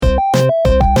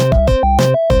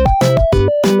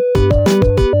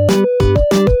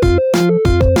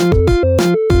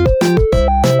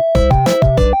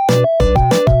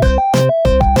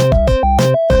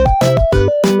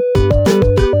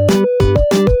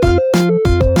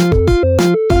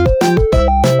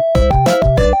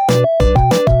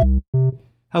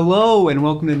Hello and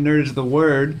welcome to Nerds of the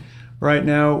Word. Right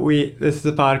now, this is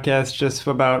a podcast just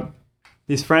about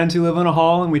these friends who live in a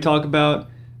hall, and we talk about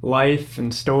life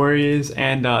and stories.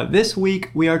 And this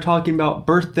week, we are talking about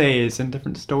birthdays and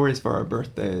different stories for our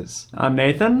birthdays. I'm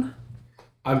Nathan.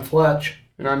 I'm Fletch.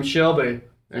 And I'm Shelby.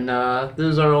 And this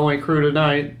is our only crew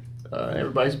tonight.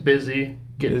 Everybody's busy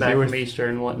getting back from Easter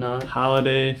and whatnot.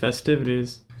 Holiday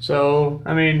festivities. So,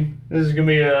 I mean, this is going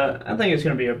to be I think it's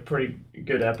going to be a pretty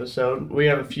good episode. We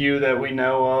have a few that we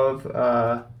know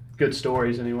of, good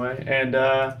stories anyway. And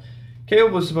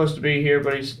Caleb was supposed to be here,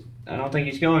 but I don't think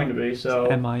he's going to be,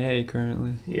 so. MIA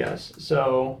currently. Yes,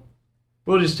 so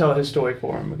we'll just tell his story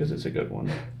for him because it's a good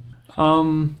one.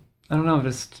 I don't know,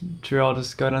 should we all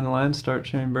just go down the line and start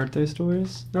sharing birthday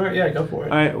stories? Alright, yeah, go for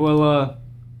it. Alright, well,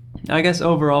 I guess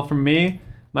overall for me,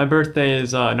 my birthday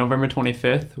is November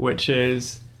 25th, which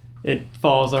it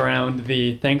falls around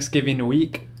the Thanksgiving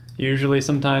week. Usually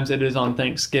sometimes it is on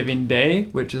Thanksgiving Day,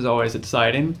 which is always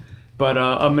exciting. But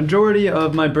a majority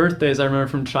of my birthdays I remember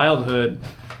from childhood.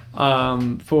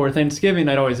 For Thanksgiving,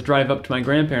 I'd always drive up to my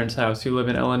grandparents' house who live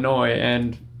in Illinois,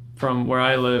 and from where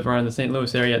I live around the St.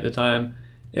 Louis area at the time,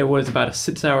 it was about a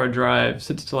 6-hour drive,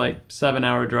 6 to like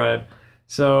 7-hour drive.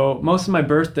 So most of my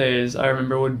birthdays I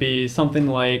remember would be something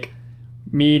like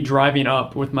me driving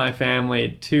up with my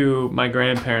family to my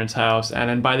grandparents' house, and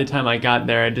then by the time I got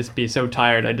there, I'd just be so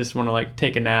tired, I just want to like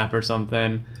take a nap or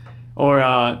something.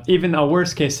 Or even a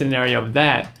worst case scenario of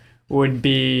that would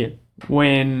be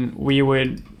when we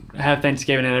would have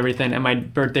Thanksgiving and everything, and my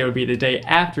birthday would be the day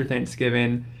after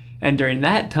Thanksgiving, and during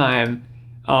that time,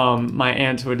 my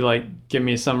aunts would like give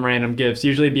me some random gifts,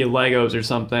 usually be Legos or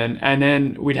something, and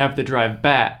then we'd have to drive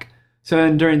back. So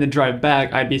then during the drive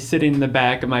back, I'd be sitting in the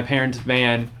back of my parents'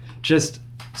 van just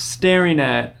staring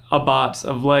at a box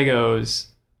of Legos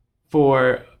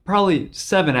for probably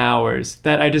 7 hours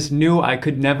that I just knew I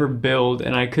could never build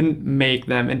and I couldn't make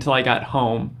them until I got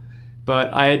home.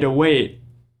 But I had to wait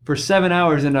for 7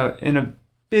 hours in a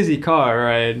busy car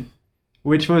ride,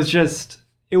 which was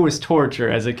it was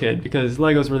torture as a kid because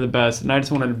Legos were the best and I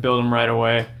just wanted to build them right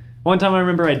away. One time I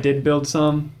remember I did build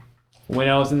some when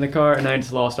I was in the car, and I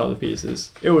just lost all the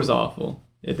pieces. It was awful.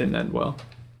 It didn't end well.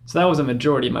 So that was a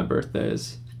majority of my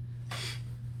birthdays.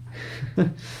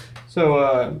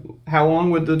 So, how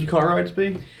long would the car rides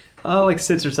be? Like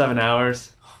 6 or 7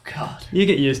 hours. Oh, God. You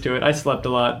get used to it. I slept a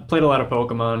lot, played a lot of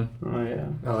Pokemon. Oh, yeah.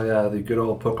 Oh, yeah, the good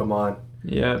old Pokemon.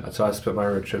 Yeah. That's how I spent my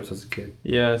road trips as a kid.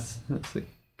 Yes, that's a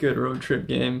good road trip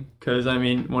game. Because, I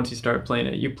mean, once you start playing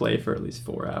it, you play for at least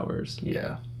 4 hours.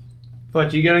 Yeah.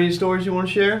 But you got any stories you want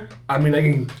to share? I mean,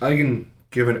 I can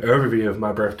give an overview of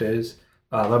my birthdays.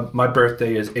 My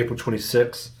birthday is April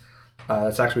 26th.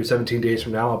 It's actually 17 days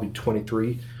from now. I'll be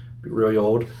 23. Be really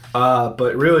old.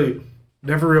 But really,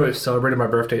 never really celebrated my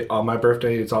birthday on my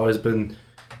birthday. It's always been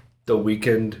the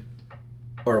weekend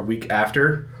or a week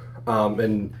after.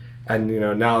 And you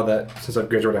know, now that since I've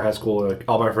graduated high school, like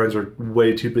all my friends are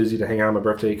way too busy to hang out on my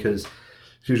birthday because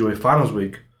it's usually finals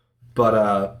week.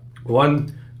 But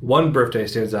one birthday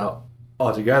stands out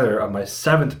altogether. On my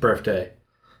 7th birthday,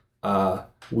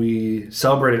 we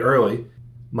celebrated early.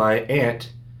 My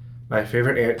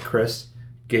favorite aunt, Chris,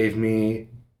 gave me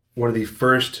one of the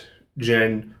first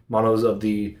gen models of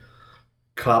the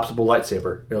collapsible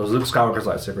lightsaber. It was Luke Skywalker's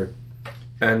lightsaber.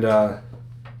 And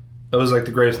it was like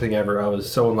the greatest thing ever. I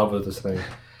was so in love with this thing.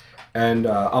 And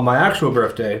on my actual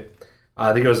birthday,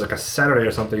 I think it was like a Saturday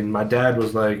or something, my dad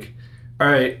was like, all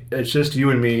right, it's just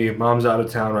you and me. Mom's out of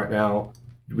town right now.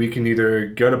 We can either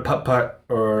go to putt-putt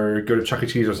or go to Chuck E.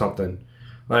 Cheese or something.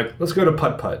 Like, let's go to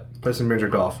putt-putt, play some miniature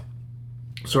golf.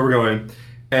 So we're going.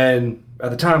 And at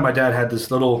the time, my dad had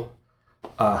this little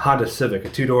Honda Civic, a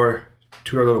two-door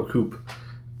little coupe.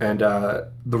 And the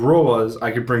rule was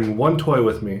I could bring one toy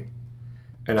with me.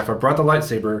 And if I brought the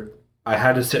lightsaber, I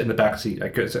had to sit in the back seat. I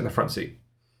couldn't sit in the front seat.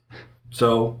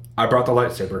 So I brought the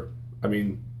lightsaber. I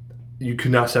mean, you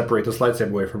could not separate this lightsaber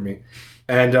away from me.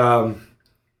 And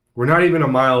we're not even a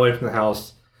mile away from the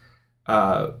house.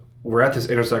 We're at this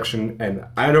intersection, and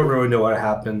I don't really know what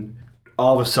happened.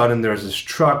 All of a sudden, there's this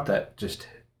truck that just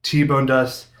T-boned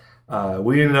us.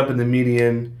 We ended up in the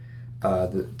median.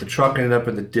 The truck ended up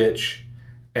in the ditch.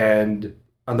 And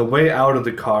on the way out of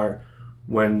the car,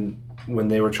 when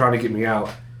they were trying to get me out,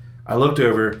 I looked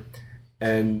over,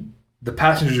 and the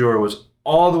passenger door was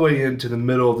all the way into the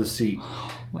middle of the seat.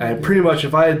 And pretty much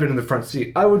if I had been in the front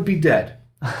seat, I would be dead.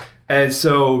 And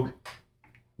so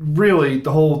really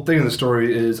the whole thing of the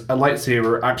story is a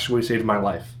lightsaber actually saved my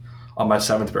life on my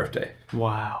 7th birthday.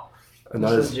 Wow. And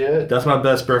that's my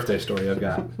best birthday story I've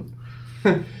got.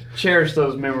 Cherish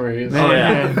those memories.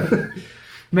 Man.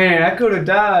 Man, I could have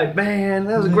died. Man,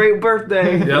 that was a great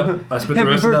birthday. Yep. I spent the Happy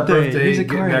rest of that birthday. birthday He's a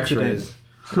getting car X-rays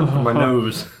from my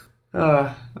nose.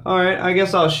 Alright, I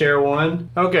guess I'll share one.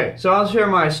 Okay, so I'll share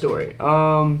my story.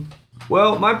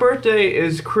 Well, my birthday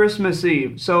is Christmas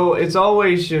Eve, so it's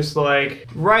always just like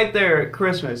right there at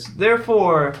Christmas.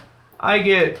 Therefore, I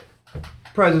get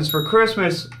presents for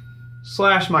Christmas /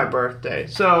 my birthday.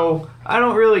 So I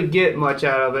don't really get much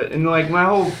out of it. And like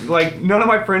none of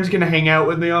my friends can hang out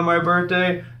with me on my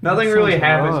birthday. Nothing That really sounds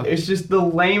happens. rough. It's just the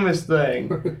lamest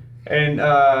thing. And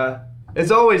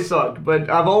it's always sucked. But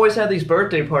I've always had these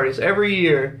birthday parties every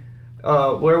year.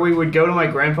 Where we would go to my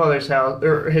grandfather's house,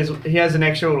 or he has an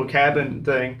extra little cabin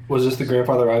thing. Was this the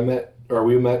grandfather I met, or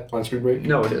we met on spring break?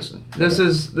 No, it isn't. This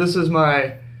is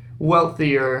my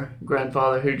wealthier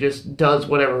grandfather who just does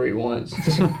whatever he wants,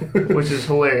 which is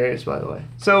hilarious, by the way.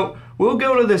 So we'll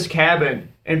go to this cabin,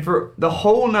 and for the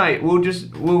whole night,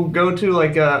 we'll go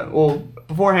to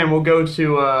beforehand we'll go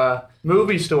to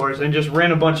movie stores and just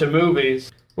rent a bunch of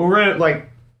movies. We'll rent like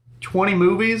 20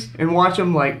 movies and watch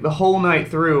them like the whole night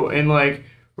through, and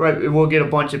we'll get a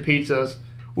bunch of pizzas.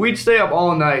 We'd stay up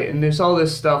all night, and there's all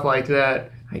this stuff like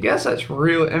that. I guess that's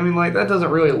really, that doesn't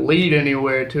really lead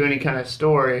anywhere to any kind of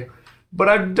story. But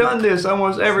I've done this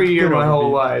almost every year my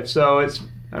whole life, so I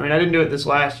didn't do it this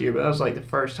last year, but that was like the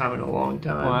first time in a long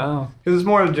time. Wow. Because it's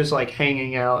more of just like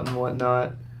hanging out and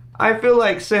whatnot. I feel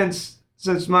like since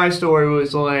my story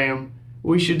was lame,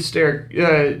 we should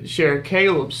share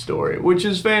Caleb's story, which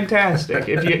is fantastic.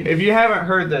 If you haven't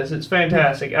heard this, it's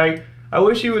fantastic. I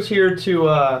wish he was here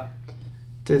to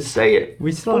say it.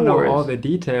 We still don't know for us. all the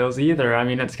details either. I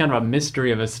mean, it's kind of a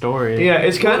mystery of a story. Yeah,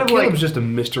 it's kind of Caleb's like just a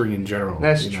mystery in general.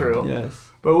 that's you know? true. Yes.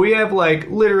 But we have like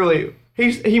literally.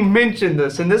 He mentioned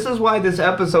this, and this is why this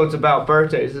episode's about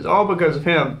birthdays. It's all because of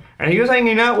him. And he was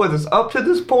hanging out with us up to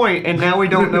this point, and now we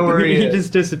don't know where he He is.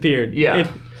 just disappeared. Yeah.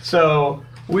 So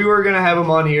we were gonna have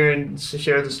him on here and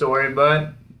share the story, but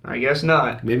I guess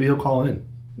not. Maybe he'll call in.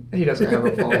 He doesn't have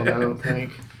a phone, I don't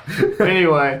think.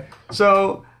 Anyway,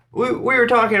 so we were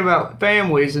talking about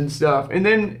families and stuff, and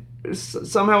then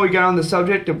somehow we got on the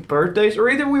subject of birthdays, or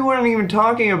either we weren't even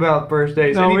talking about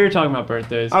birthdays. No, and we were talking about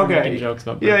birthdays. We were Okay. making jokes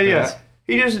about Yeah, birthdays. yeah.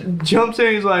 He just jumps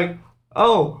in. He's like,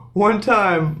 "Oh, one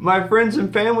time my friends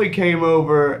and family came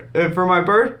over for my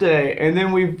birthday, and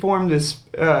then we formed this.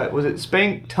 Was it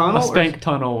Spank Tunnel? A spank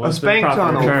tunnel was spank the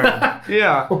proper tunnel. term.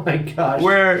 Yeah, Oh my gosh.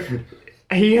 where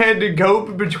he had to go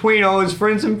between all his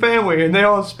friends and family, and they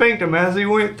all spanked him as he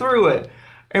went through it.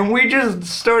 And we just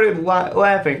started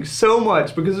laughing so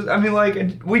much because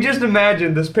we just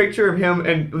imagined this picture of him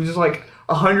and just like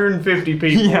 150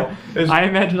 people. Yeah, It's- I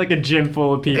imagine like a gym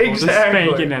full of people just Exactly.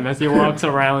 spanking him as he walks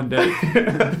around it.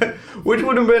 which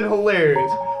would have been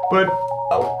hilarious. But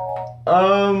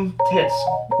Tits,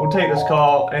 we'll take this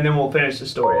call and then we'll finish the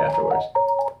story afterwards.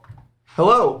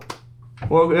 Hello.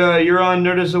 Well, you're on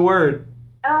Nerd is the Word.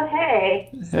 Oh, hey.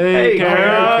 Hey, Hey, Kara,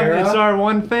 Kara. it's our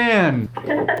one fan.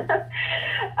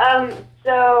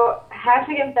 So, I have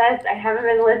to confess, I haven't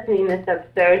been listening this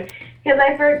episode because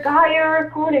I forgot you're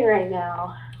recording right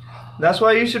now. That's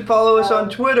why you should follow us on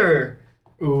Twitter.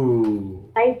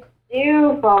 Ooh. I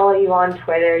do follow you on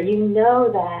Twitter. You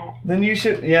know that. Then you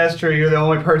should. Yeah, it's true. You're the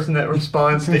only person that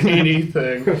responds to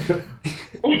anything.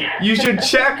 You should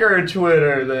check our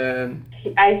Twitter then.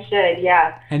 I should,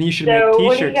 yeah. And you should So, make what are you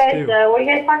t-shirts guys? too. What are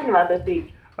you guys talking about this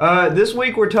week? This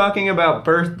week we're talking about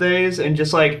birthdays and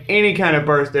just like any kind of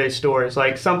birthday stories,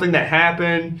 like something that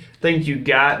happened, things you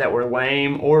got that were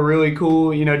lame or really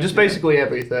cool. You know, just basically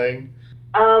everything.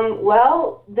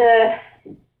 Well, the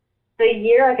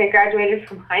year I graduated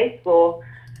from high school,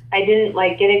 I didn't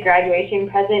get a graduation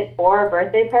present or a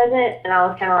birthday present, and I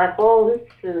was kind of like, "Oh,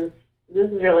 this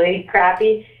is really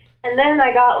crappy." And then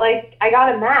I got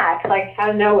a Mac out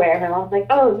of nowhere, and I was like,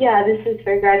 "Oh yeah, this is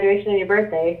for graduation and your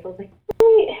birthday." So I was like,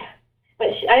 "Sweet," but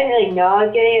I didn't really know I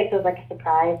was getting it, so it was like a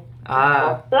surprise.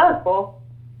 Ah, So that was cool.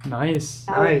 Nice.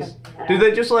 That was nice. something that- Did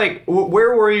they just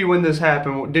where were you when this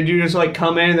happened? Did you just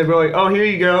come in and they were like, "Oh, here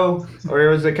you go," or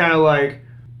was it kind of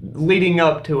leading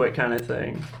up to it kind of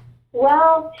thing?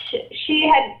 Well, she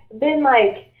had been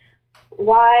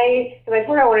why? Because I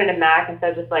told her I wanted a Mac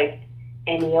instead of just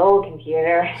any old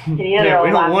computer, any other Yeah, old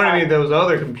we don't want laptop. any of those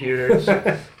other computers.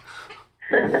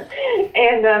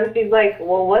 And she's like,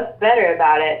 "Well, what's better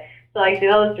about it?" So did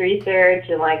all this research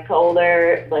and told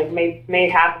her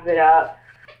made half of it up,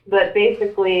 but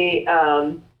basically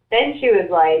then she was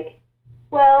like,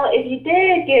 "Well, if you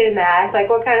did get a Mac,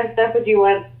 what kind of stuff would you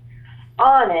want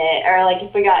on it, or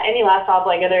if we got any laptop,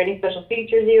 are there any special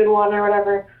features you would want or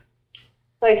whatever?"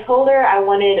 So I told her I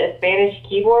wanted a Spanish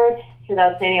keyboard because I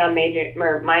was planning on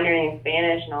minoring in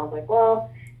Spanish, and I was like, "Well,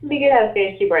 be good to have a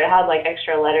Spanish keyboard. It had like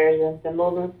extra letters and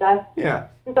symbols and stuff. Yeah.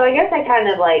 And so I guess I kind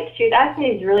of like, she was asking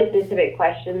these really specific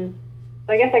questions.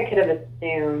 So I guess I could have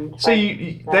assumed. So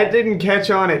that didn't catch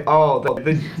on at all.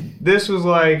 This was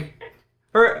like,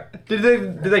 or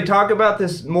did they talk about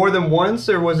this more than once,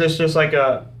 or was this just like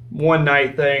a one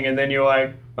night thing and then you're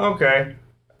like, okay,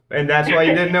 and that's why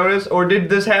you didn't notice, or did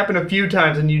this happen a few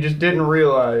times and you just didn't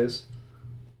realize?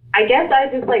 I guess I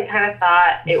just like kind of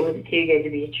thought it was too good to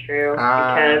be true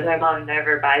Ah. because my mom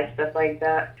never buys stuff like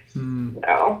that.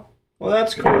 So Well,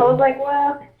 that's I was cool. like,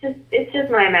 well, it's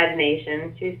just my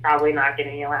imagination. She's probably not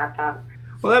getting me a laptop.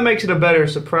 Well, that makes it a better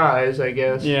surprise, I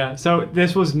guess. Yeah, so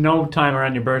this was no time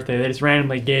around your birthday. They just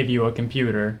randomly gave you a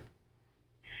computer.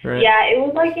 Right? Yeah, it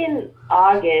was like in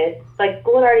August. Like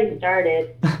school had already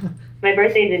started. My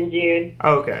birthday's in June.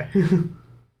 Okay.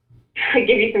 I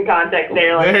give you some context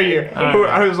there. Like, There you.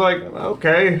 I was like,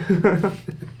 okay.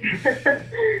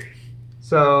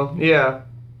 So yeah.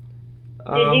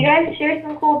 Did you guys share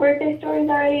some cool birthday stories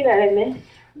already that I missed?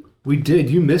 We did.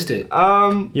 You missed it.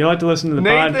 You like to listen to the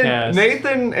podcast.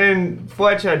 Nathan and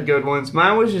Fletch had good ones.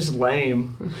 Mine was just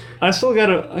lame. I still got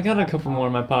a couple more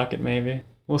in my pocket, maybe.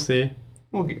 We'll see.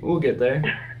 We'll get there.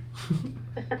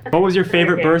 What was your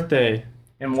favorite Okay. birthday?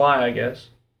 And why, I guess.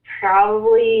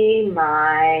 Probably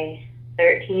my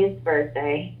 13th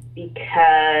birthday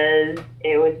because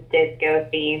it was disco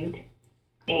themed,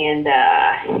 and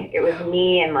it was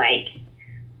me and like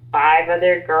 5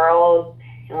 other girls,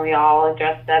 and we all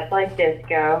dressed up like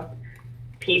disco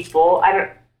people. I don't.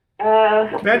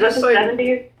 May I just was it say-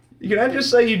 70s? Can I just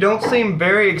say you don't seem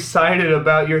very excited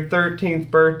about your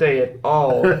 13th birthday at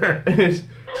all? Yeah,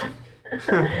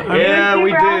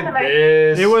 we super did awesome.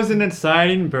 this. It was an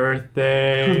exciting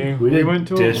birthday. We did went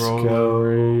to disco. a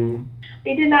room.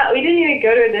 We did not. We didn't even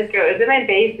go to a disco. It was in my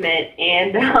basement,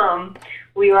 and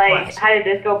we like Classic. had a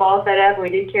disco ball set up, and we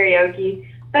did karaoke.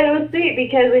 But it was sweet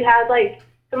because we had like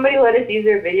somebody let us use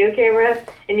their video camera,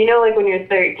 and you know, like when you're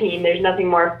 13, there's nothing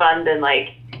more fun than like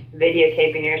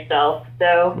videotaping yourself.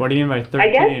 So What do you mean by 13? I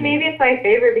guess maybe it's my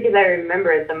favorite because I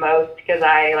remember it the most because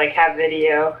I like have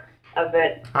video of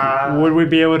it. Would we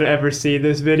be able to ever see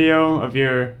this video of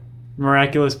your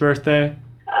miraculous birthday?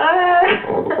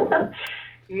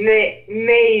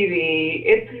 Maybe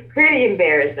it's pretty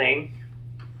embarrassing.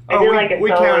 I Oh, did we- like a we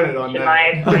solo counted on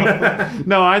Shania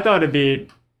No, I thought it'd be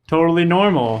totally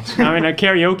normal. I mean, a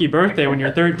karaoke birthday when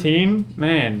you're 13,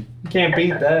 man. Can't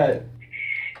beat that.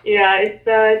 Yeah, it's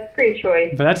a pretty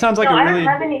choice. But that sounds like no, a I really. don't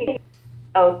have any.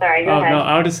 Oh, sorry. Go Oh ahead. no,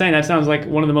 I was just saying that sounds like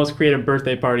one of the most creative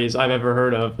birthday parties I've ever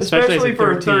heard of, especially, Especially as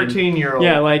for a a 13. 13-year-old.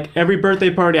 Yeah, like every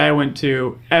birthday party I went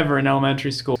to ever in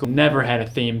elementary school never had a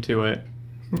theme to it.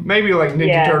 Maybe like Ninja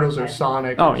Yeah. Turtles or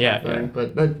Sonic. Oh, or yeah, something, yeah.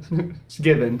 But that's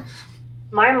given.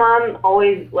 My mom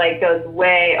always like goes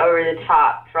way over the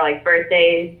top for like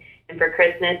birthdays and for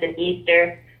Christmas and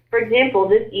Easter. For example,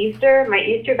 this Easter, my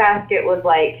Easter basket was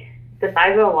like the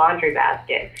size of a laundry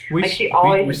basket. We Like she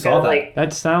always we goes saw that. like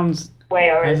That sounds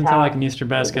way over the doesn't top. sound like an Easter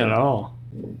basket at all.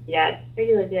 Yeah, it's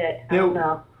pretty legit. I don't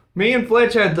know. Me and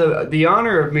Fletch had the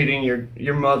honor of meeting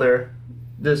your mother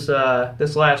this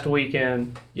last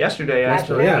weekend. Yesterday, That's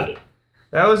actually. Yeah. right.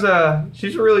 That was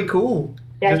she's really cool.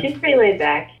 Yeah, Just- she's pretty laid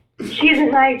back. She's a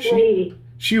nice lady.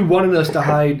 She wanted us to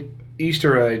hide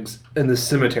Easter eggs in the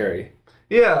cemetery.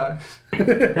 Yeah.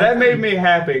 That made me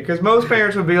happy because most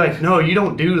parents would be like, "No, you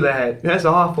don't do that. That's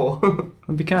awful."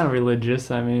 It'd be kind of religious.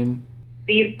 I mean,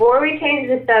 Before we change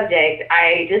the subject,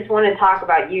 I just want to talk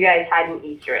about you guys hiding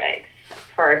Easter eggs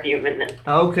for a few minutes.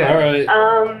 Okay.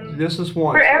 All right. This is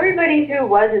one. For everybody who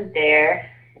wasn't there,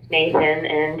 Nathan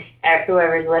and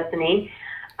whoever's listening,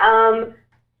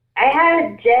 I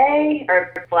had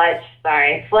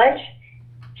Fletch,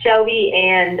 Shelby,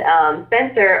 and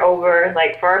Spencer over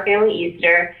like for our family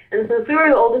Easter, and since we were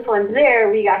the oldest ones there,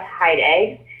 we got to hide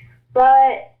eggs.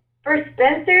 But for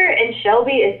Spencer and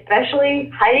Shelby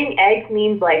especially, hiding eggs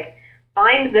means like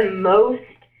find the most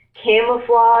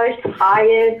camouflaged,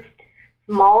 highest,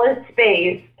 smallest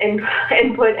space and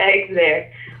put eggs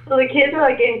there. So the kids were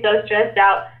like getting so stressed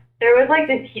out. There was like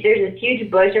there's this huge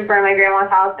bush in front of my grandma's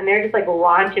house, and they're just like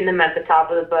launching them at the top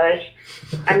of the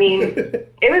bush. I mean,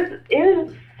 it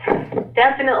was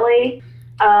definitely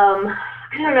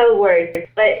I don't know the words,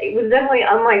 but it was definitely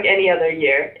unlike any other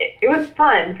year. It was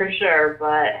fun for sure,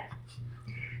 but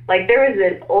like there was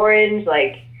this orange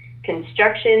like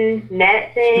construction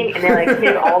net thing, and they like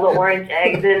hid all the orange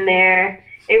eggs in there.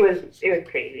 It was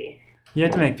crazy. you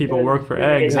have to make people work for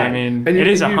eggs. I mean, And it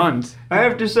you- is a you- hunt. I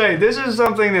have to say, this is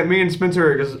something that me and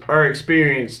Spencer are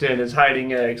experienced in, is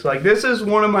hiding eggs. Like, this is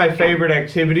one of my favorite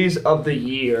activities of the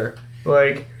year.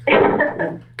 Like,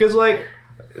 because, like,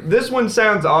 This one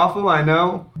sounds awful, I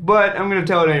know, but I'm gonna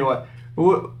tell it anyway.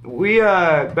 We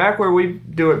back where we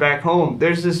do it back home,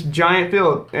 there's this giant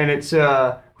field, and it's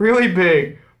really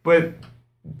big, but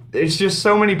it's just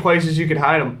so many places you could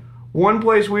hide them. One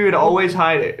place we would always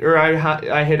hide it, or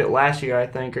I hid it last year, I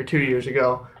think, or 2 years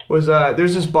ago, was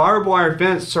there's this barbed wire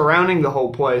fence surrounding the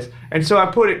whole place, and so I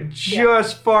put it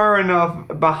just far enough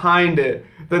behind it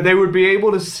that they would be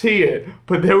able to see it,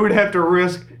 but they would have to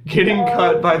risk getting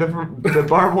cut by the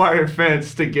barbed wire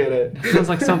fence to get it. Sounds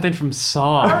like something from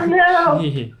Saw. Oh no!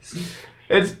 Jeez.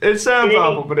 It sounds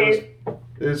awful, but it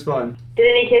was fun. Did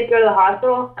any kids go to the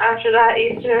hospital after that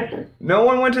Easter? No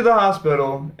one went to the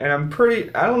hospital, and I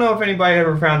don't know if anybody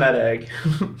ever found that egg.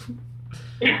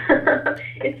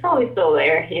 It's probably still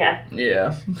there, yeah.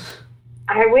 Yeah.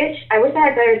 I wish I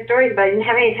had better stories, but I didn't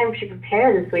have any time to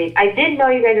prepare this week. I did know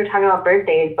you guys were talking about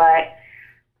birthdays, but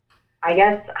I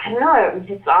guess, I don't know, it was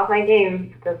just off my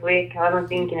game this week. I wasn't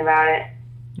thinking about it.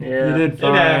 Yeah. You did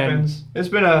fine. It happens. It's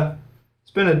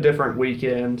been a different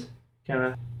weekend, kind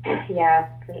of. Yeah,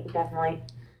 definitely.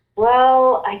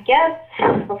 Well, I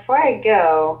guess before I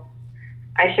go,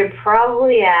 I should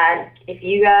probably ask if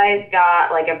you guys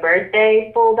got like a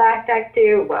birthday full back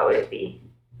tattoo, what would it be?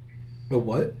 A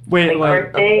what? Wait,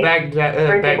 like, A back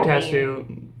birthday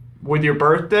tattoo with your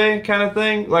birthday kind of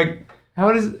thing? Like,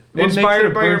 how does what makes it inspired a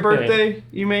by your birthday,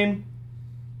 you mean?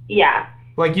 Yeah.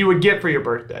 Like you would get for your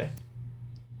birthday?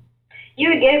 You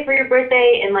would get it for your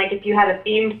birthday, and like if you had a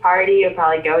themed party, you'd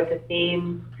probably go with the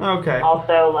theme. Okay.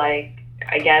 Also, like,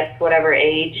 I guess whatever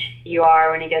age you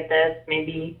are when you get this,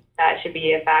 maybe that should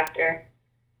be a factor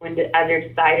as you're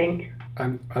deciding.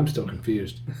 I'm still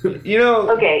confused. You know,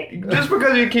 Okay. just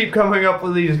because you keep coming up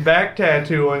with these back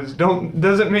tattoo ones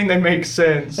doesn't mean they make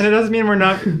sense. And it doesn't mean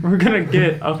we're gonna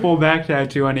get a full back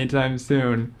tattoo anytime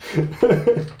soon.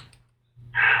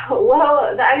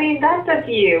 Well, I mean, that's up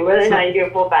to you, whether or not you do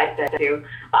a full back tattoo.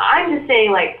 I'm just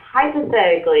saying, like,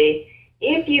 hypothetically,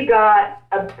 if you got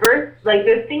like,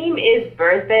 the theme is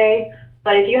birthday,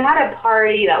 but if you had a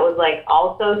party that was, like,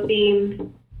 also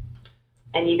themed,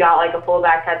 and you got, like, a full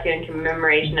back tattoo in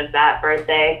commemoration of that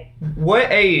birthday. What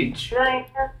age?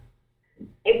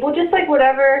 Well, just, like,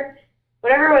 whatever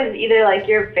was either, like,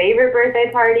 your favorite birthday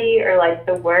party or, like,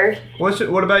 the worst.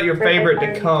 What about your Birthday favorite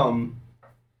party. to come?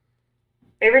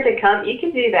 Favorite to come? You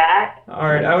can do that. All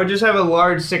right, I would just have a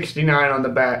large 69 on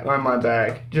my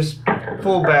back, just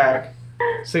full back,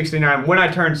 69. When I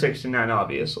turn 69,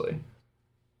 obviously.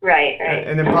 Right.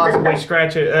 And then possibly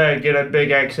scratch it, get a big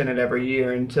X in it every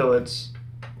year until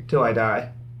I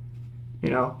die. You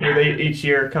know, with each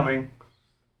year coming.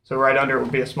 So right under it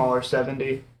would be a smaller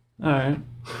 70. Alright.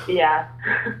 Yeah.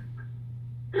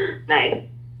 Nice.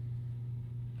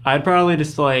 I'd probably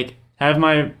just like have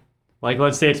my, like,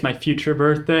 let's say it's my future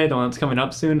birthday, the one that's coming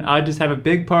up soon. I'd just have a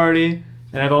big party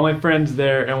and have all my friends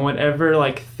there, and whatever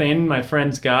like thing my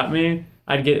friends got me,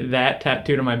 I'd get that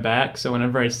tattooed on my back. So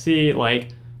whenever I see like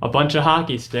a bunch of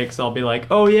hockey sticks, I'll be like,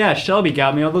 oh yeah, Shelby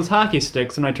got me all those hockey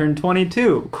sticks when I turned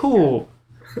 22. Cool.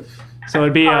 So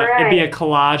it'd be a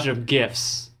collage of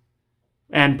gifts,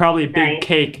 and probably a big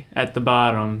cake at the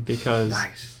bottom because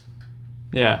Nice.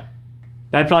 yeah,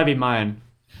 that'd probably be mine.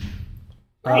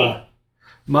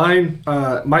 Mine,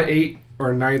 my 8th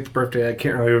or 9th birthday, I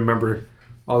can't really remember.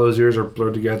 All those years are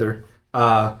blurred together.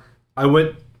 My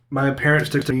parents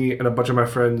took me and a bunch of my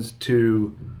friends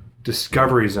to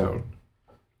Discovery Zone.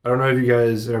 I don't know if you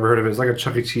guys have ever heard of it. It's like a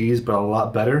Chuck E. Cheese, but a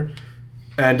lot better.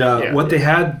 And what they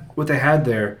had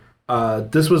there,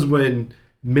 this was when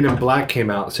Men in Black came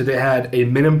out. So they had a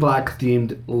Men in Black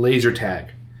themed laser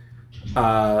tag.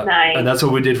 Nice. And that's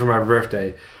what we did for my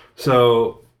birthday.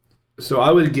 So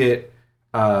I would get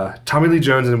Tommy Lee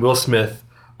Jones and Will Smith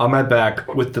on my back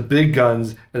with the big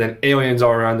guns, and then aliens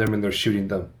all around them, and they're shooting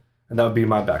them. And that would be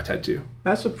my back tattoo.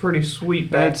 That's a pretty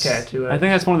sweet back tattoo. I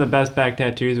think that's one of the best back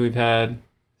tattoos we've had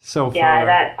so far.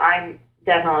 Yeah, I'm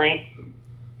definitely.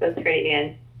 That's pretty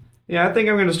good. Yeah, I think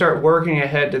I'm going to start working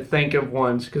ahead to think of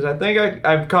ones, because I think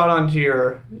I've caught on to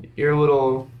your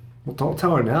little... Well, don't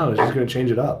tell her now. She's going to change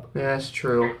it up. Yeah, that's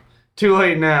true. Too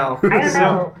late now. I don't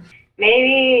know.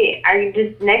 Maybe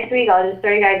next week I'll just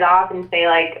throw you guys off and say,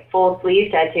 like, full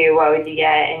sleeve tattoo, what would you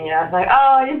get? And, it's like,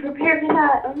 oh, I didn't prepare for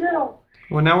that. Oh, no.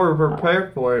 Well, now we're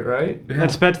prepared for it, right?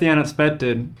 Expect the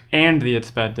unexpected, and the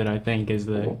expected, I think, is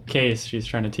the case she's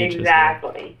trying to teach us.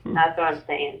 Exactly. That's what I'm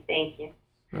saying. Thank you.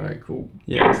 All right, cool.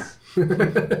 Yes.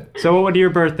 So what would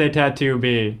your birthday tattoo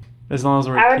be? As long as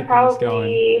we're I would keeping this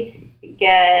going. probably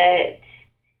get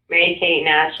Mary-Kate and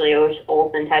Ashley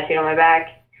Olsen tattooed on my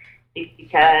back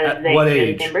because At they what share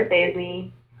age? the same birthday as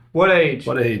me. What age?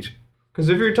 What age? Because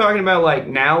if you're talking about like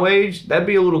now age, that'd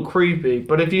be a little creepy.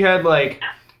 But if you had like,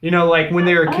 like when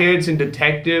they were kids and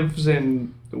detectives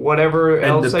and whatever And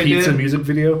else the they pizza did. music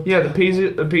video. Yeah, the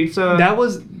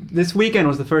pizza. This weekend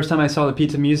was the first time I saw the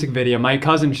pizza music video. My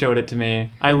cousin showed it to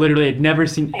me. I literally had never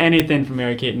seen anything from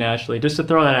Mary Kate and Ashley. Just to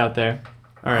throw that out there.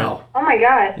 All right. Wow. Oh my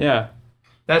god. Yeah.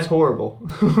 That's horrible.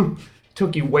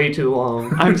 Took you way too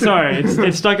long. I'm sorry.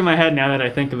 It's stuck in my head now that I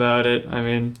think about it. I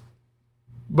mean,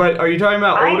 But are you talking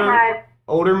about I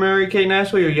older Mary Kate and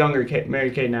Ashley or younger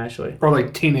Mary Kate and Ashley? Or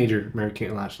like teenager Mary Kate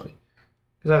and Ashley.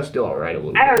 Because that was still alright a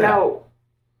little I bit. don't know.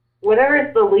 Whatever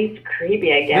is the least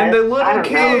creepy, I guess. And the I little don't know.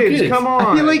 kids, Kids. come on.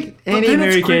 I feel like any then it's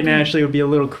Mary Kate creepy. and Ashley would be a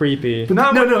little creepy.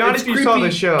 Not it's if you saw creepy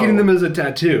the show. Getting them as a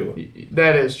tattoo.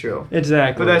 That is true.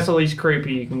 Exactly. But that's the least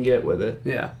creepy you can get with it.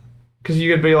 Yeah. Because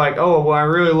you could be like, oh, well, I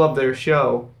really love their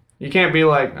show. You can't be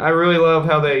like, I really love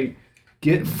how they...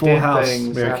 Get Full Did House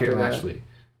things Mary after Kate and that. Ashley.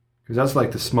 Because that's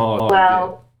like the small.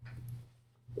 Well,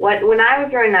 when I was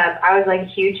growing up, I was like a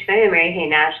huge fan of Mary Kate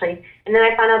and Ashley, and then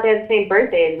I found out they had the same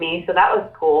birthday as me, so that was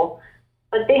cool.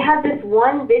 But they had this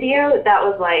one video that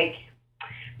was like,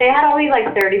 they had all these like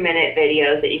 30-minute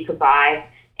videos that you could buy,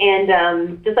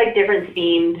 and just like different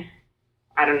themed,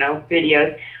 I don't know,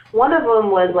 videos. One of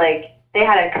them was like, they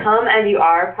had a come as you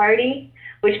are party,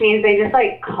 which means they just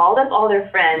like called up all their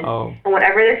friends, Oh. and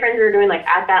whatever their friends were doing like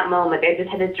at that moment, they just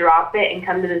had to drop it and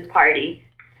come to this party.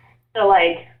 So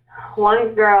like,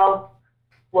 one girl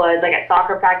was like at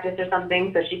soccer practice or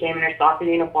something, so she came in her soccer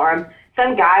uniform.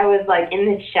 Some guy was like in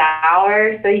the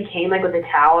shower, so he came like with a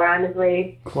towel around his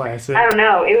waist. Classic. I don't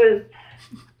know.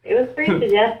 It was pretty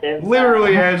suggestive.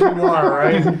 Literally as you are,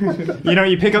 right? You know,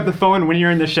 you pick up the phone when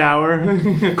you're in the shower.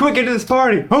 Quick, get to this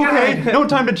party. Okay, no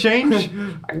time to change.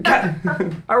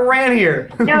 I ran here.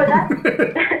 No,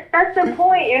 that's the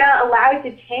point. You're not allowed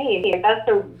to change. That's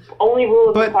the only rule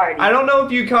of the But party. I don't know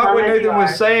if you caught what Come as Nathan you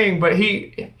was are. saying, but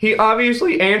he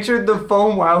obviously answered the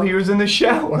phone while he was in the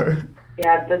shower.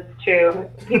 Yeah, that's true.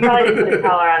 He probably didn't put a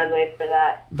towel around his waist for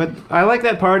that. But I like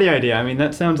that party idea. I mean,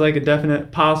 that sounds like a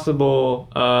definite possible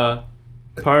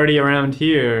party around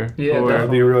here. Yeah, for That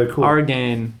would be really cool. our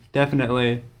game.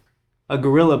 Definitely a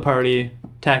guerrilla party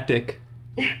tactic,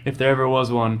 if there ever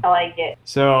was one. I like it.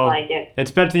 So I like it.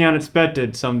 expect the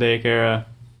unexpected someday, Kara.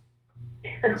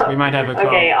 So we might have a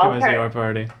Okay, come as you are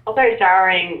party. I'll start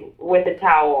showering with a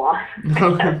towel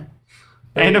on.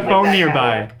 And a Like phone that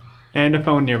nearby. And a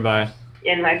phone nearby.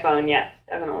 In my phone, yeah,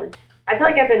 definitely. I feel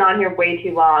like I've been on here way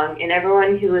too long, and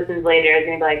everyone who listens later is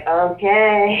going to be like,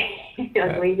 okay,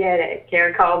 like, we get it.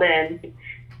 Kara called in.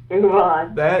 Move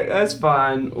on. That's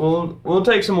fine. We'll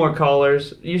take some more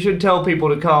callers. You should tell people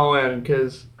to call in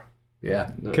because Yeah.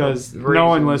 Because no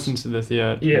one listens to this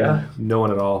yet. Yeah. No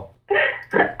one at all.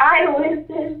 I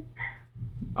listen.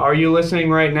 Are you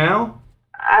listening right now?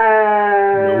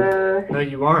 No,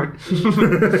 you aren't.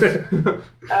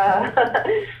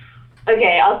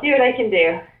 Okay, I'll see what I can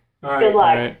do. All Good right, luck.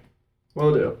 Alright.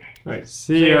 we'll do. All right.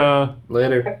 See ya.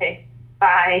 Later. Okay,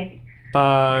 bye.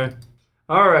 Bye.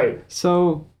 All right.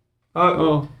 So,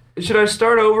 oh, Should I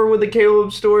start over with the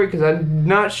Caleb story? Because I'm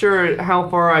not sure how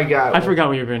far I got. I forgot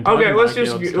what you were going to talk Okay, about.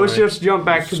 let's just jump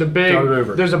back to the big. Start it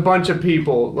over. There's a bunch of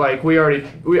people. Like I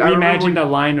remember imagined a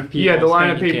line of people. Yeah, the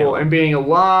line of standing people, together. and being a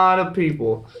lot of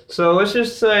people. So let's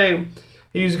just say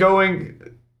he's going,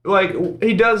 like,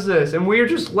 he does this, and we're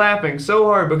just laughing so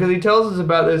hard because he tells us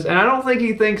about this, and I don't think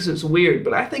he thinks it's weird,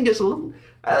 but I think it's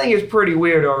pretty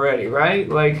weird already, right?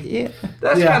 Like, Yeah.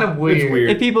 that's Yeah, kind of weird. it's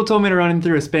weird. If people told me to run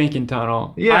through a spanking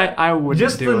tunnel, Yeah, I would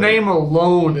Just do the it. name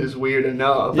alone is weird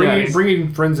enough. Yeah.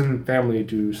 Bringing friends and family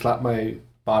to slap my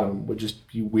bottom would just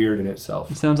be weird in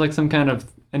itself. It sounds like some kind of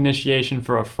initiation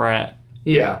for a frat,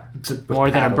 Yeah. With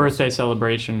more than a paddles. birthday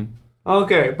celebration.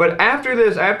 Okay, but after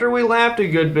this, after we laughed a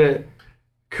good bit,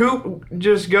 Coop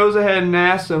just goes ahead and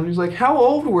asks him, he's like, how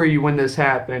old were you when this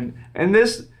happened? And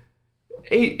this,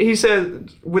 he says,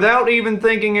 without even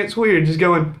thinking it's weird, just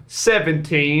going,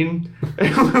 17.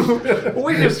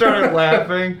 We just started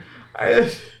laughing.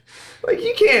 Like,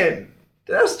 you can't,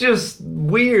 that's just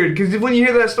weird, because when you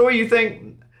hear that story, you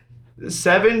think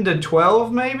 7 to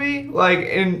 12 maybe? Like,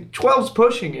 and 12's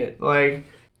pushing it, like...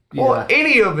 Well, Yeah.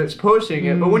 any of it's pushing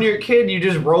it, but when you're a kid, you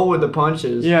just roll with the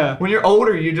punches. Yeah. When you're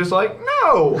older, you're just like,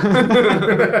 no.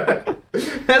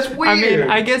 That's weird. I mean,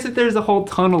 I guess if there's a whole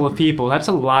tunnel of people, that's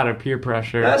a lot of peer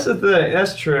pressure. That's the thing.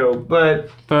 That's true. But,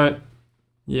 But,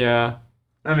 yeah.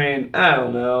 I mean, I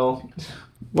don't know.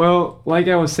 Well, like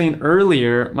I was saying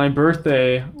earlier, my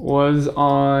birthday was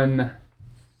on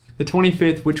the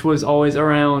 25th, which was always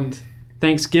around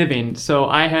Thanksgiving. So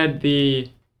I had the,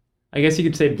 I guess you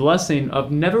could say, blessing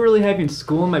of never really having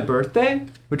school on my birthday,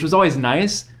 which was always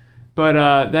nice.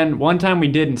 But then one time we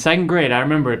did in second grade, I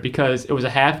remember it because it was a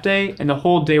half day and the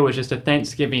whole day was just a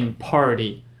Thanksgiving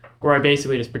party where I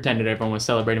basically just pretended everyone was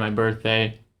celebrating my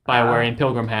birthday by wearing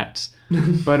pilgrim hats.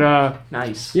 But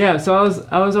Nice. yeah, so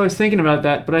I was always thinking about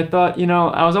that, but I thought,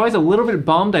 I was always a little bit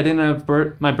bummed I didn't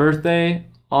have my birthday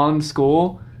on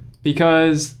school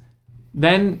because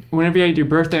then whenever you had your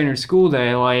birthday on your school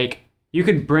day, like you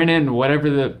could bring in whatever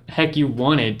the heck you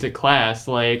wanted to class,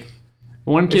 like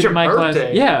one kid your in my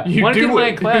birthday. class, You one kid do in my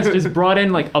it. class just brought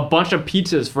in like a bunch of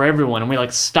pizzas for everyone, and we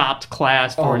like stopped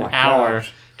class for Oh an my hour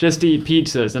gosh. just to eat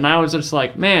pizzas. And I was just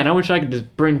like, man, I wish I could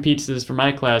just bring pizzas for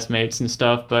my classmates and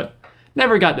stuff, but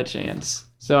never got the chance.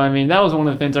 So I mean, that was one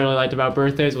of the things I really liked about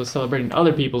birthdays was celebrating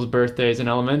other people's birthdays in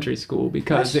elementary school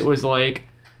because it was like,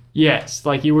 yes,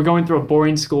 like you were going through a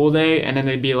boring school day, and then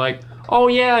they'd be like, oh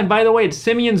yeah, and by the way, it's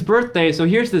Simeon's birthday, so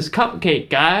here's this cupcake,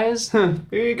 guys. Here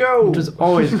you go. Which is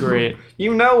always great.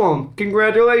 You know him.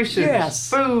 Congratulations. Yes.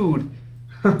 Food.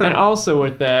 And also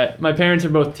with that, my parents are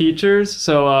both teachers,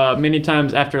 so many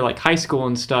times after like high school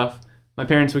and stuff, my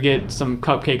parents would get some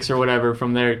cupcakes or whatever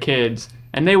from their kids,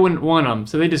 and they wouldn't want them,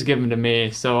 so they just give them to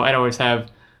me. So I'd always have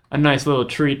a nice little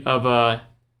treat of a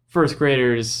first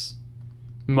grader's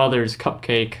mother's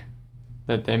cupcake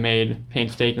that they made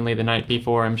painstakingly the night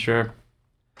before, I'm sure.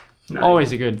 Nice.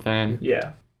 Always a good thing.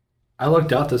 Yeah. I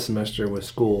lucked out this semester with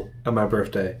school on my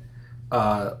birthday.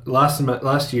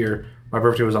 Last year, my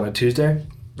birthday was on a Tuesday,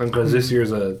 and because this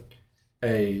year's a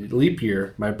leap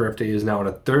year, my birthday is now on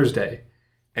a Thursday,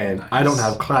 and I don't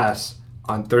have class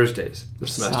on Thursdays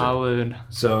this semester. Solid.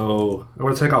 So I'm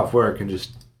gonna take off work and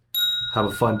just have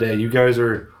a fun day. You guys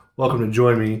are welcome to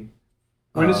join me.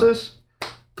 When is this?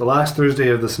 The last Thursday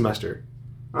of the semester.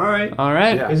 All right. All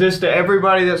right. Yeah. Is this to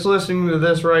everybody that's listening to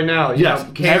this right now? You Yes.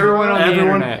 know, Everyone on the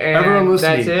everyone, internet. everyone And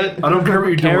listening. that's it? I don't care what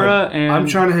you're Kara doing. and- I'm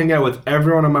trying to hang out with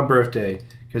everyone on my birthday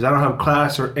because I don't have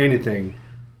class or anything.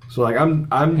 So like I Hang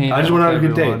just out want to have a with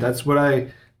good day. everyone. That's what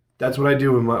I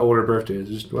do with my older birthdays.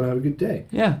 Just want to have a good day.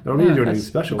 Yeah. I don't need to do anything that's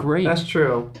special. Great. That's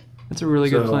true. That's a really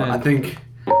good So plan. I think.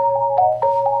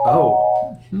 Oh,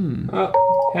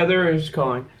 Oh, Heather is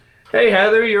calling. Hey,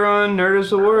 Heather, you're on Nerd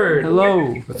is the Word.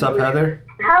 Hello. what's up, Heather?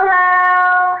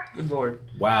 Hello. Good Lord.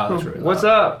 Wow, that's really What's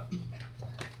loud. up?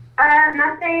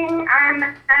 Nothing. I'm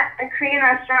at a Korean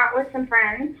restaurant with some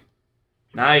friends.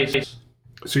 Nice.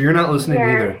 So you're not listening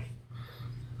Yeah. either.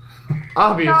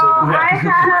 Obviously. So not. I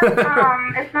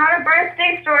have, it's not a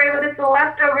birthday story, but it's a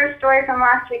leftover story from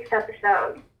last week's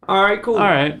episode. All right, cool. All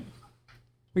right.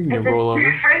 We can It's do a rollover.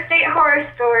 a first date horror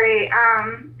story.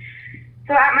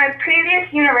 So at my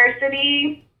previous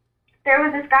university, there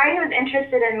was this guy who was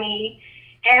interested in me,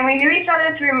 and we knew each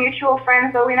other through mutual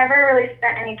friends, but we never really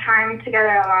spent any time together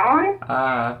alone.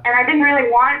 And I didn't really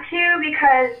want to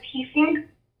because he seemed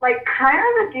like kind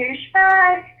of a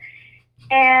douchebag,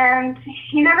 and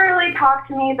he never really talked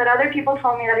to me, but other people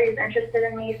told me that he was interested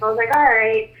in me, so I was like, all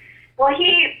right. Well,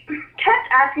 he kept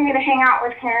asking me to hang out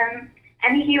with him,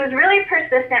 and he was really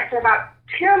persistent for about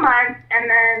 2 months, and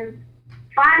then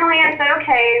finally I said,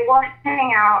 okay, we'll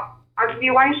hang out. I'll give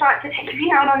you one shot to take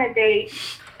me out on a date.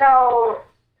 So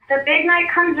the big night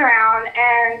comes around,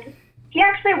 and he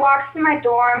actually walks to my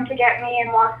dorm to get me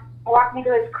and walk me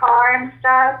to his car and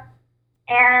stuff.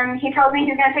 And he told me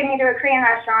he's going to take me to a Korean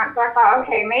restaurant. So I thought,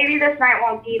 okay, maybe this night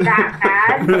won't be that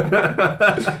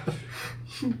bad.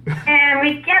 And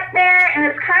we get there, and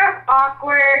it's kind of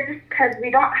awkward because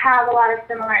we don't have a lot of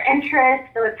similar interests,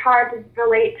 so it's hard to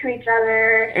relate to each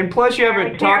other. And plus, you We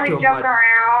haven't can't talked to really him joke much.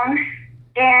 around.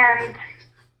 And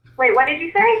wait, what did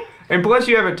you say? And plus,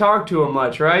 you haven't talked to him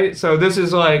much, right? So this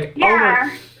is like. Yeah.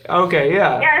 Okay,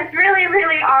 yeah. Yeah, it's really,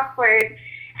 really awkward.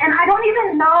 And I don't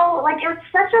even know, like, it was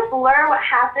such a blur what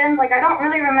happened. Like, I don't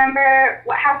really remember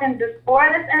what happened before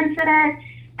this incident.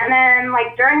 And then,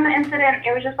 like, during the incident,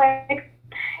 it was just like,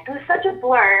 it was such a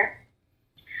blur.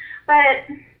 But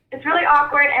it's really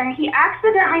awkward, and he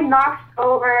accidentally knocks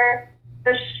over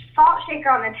the salt shaker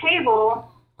on the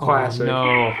table. Classic.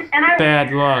 No. And I,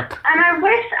 Bad luck. and I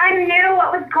wish I knew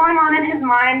what was going on in his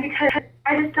mind because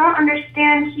I just don't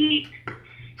understand. He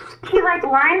like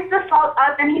lines the salt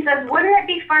up and he says, "Wouldn't it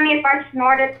be funny if I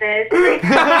snorted this?"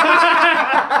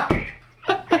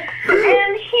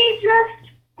 And he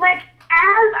just, like,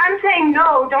 as I'm saying,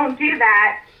 no, don't do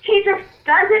that, he just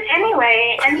does it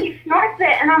anyway, and he snorts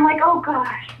it, and I'm like, oh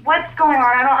gosh, what's going on?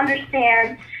 I don't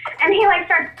understand. And he, like,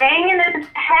 starts banging his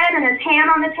head and his hand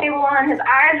on the table, and his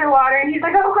eyes are watering. He's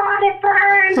like, oh god, it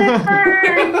burns, it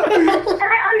burns. And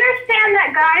I understand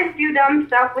that guys do dumb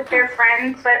stuff with their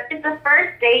friends, but it's a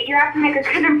first date. You have to make a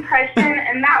good impression,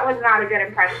 and that was not a good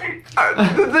impression.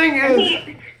 The thing is.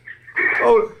 He,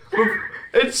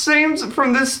 It seems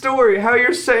from this story, how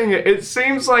you're saying it, it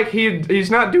seems like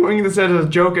he's not doing this as a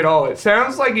joke at all. It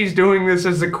sounds like he's doing this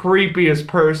as the creepiest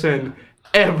person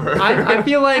ever. I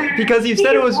feel like because you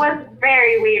said it was. He was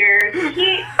very weird.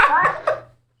 He got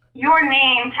your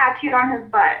name tattooed on his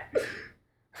butt.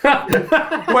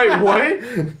 Wait, what?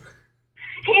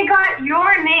 He got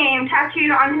your name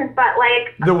tattooed on his butt,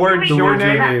 like The word your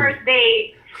name? That first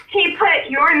date, he put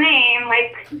your name,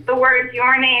 like the words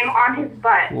your name, on his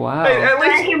butt. Wow. Hey, at And then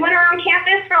least, he went around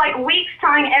campus for like weeks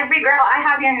telling every girl, I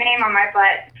have your name on my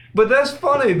butt. but that's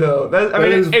funny though. I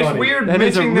mean, is it's funny. weird That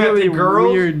is a mentioning really that to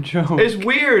girls. weird joke. It's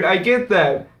weird. I get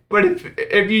that, but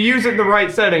if you use it in the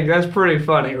right setting, that's pretty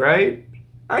funny, right?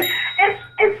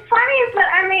 It's funny, but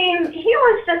I mean, he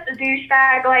was just a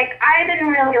douchebag. Like, I didn't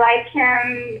really like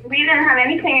him. We didn't have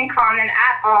anything in common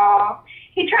at all.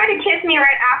 He tried to kiss me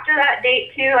right after that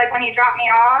date, too, like when he dropped me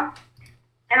off.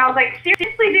 And I was like,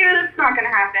 seriously, dude, it's not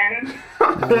going to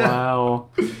happen. Wow.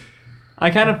 I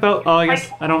kind of felt, I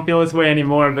guess I don't feel this way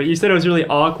anymore, but you said it was really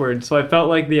awkward, so I felt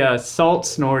like the salt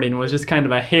snorting was just kind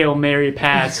of a Hail Mary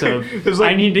pass of, was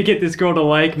like- I need to get this girl to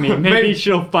like me. Maybe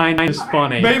she'll find this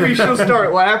funny. Maybe she'll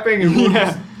start laughing and we'll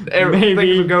Yeah. just, everything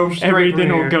Maybe will go straight everything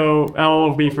from will here. go,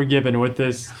 I'll be forgiven with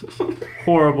this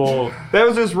horrible, That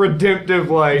was his redemptive,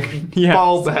 like, Yes.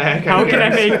 fallback. how can I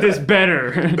guess. make this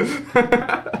better?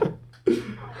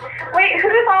 Wait,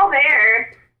 who's all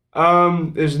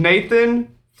there? There's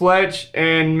Nathan, Fletch,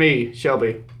 and me,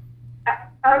 Shelby.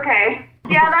 Okay.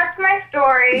 Yeah, that's my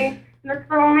story. That's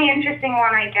the only interesting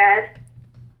one, I guess.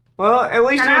 Well, at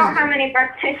least And I don't it have many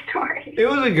birthday stories.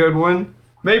 was a good one.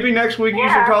 Maybe next week you should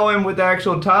Yeah. call in with the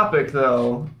actual topic,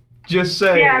 though. Just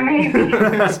saying. Yeah,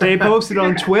 maybe. Stay posted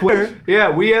on Twitter Yeah,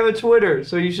 we have a Twitter,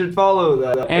 so you should follow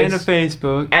that. and a It's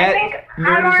Facebook. I at think Nerd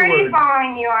I'm is the already Word.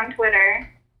 following you on Twitter.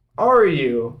 Are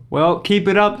you? Well, keep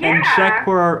it up and Yeah. check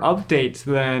for our updates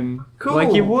then. Cool.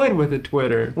 Like you would with a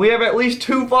Twitter. We have at least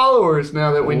 2 followers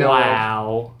now that we know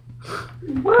Wow.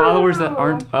 Woo! Followers that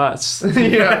aren't us. of.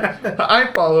 Yeah, I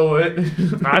follow it.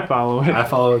 I follow it. I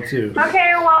follow it too.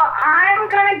 Okay, well, I'm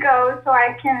gonna go so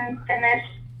I can finish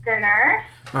dinner.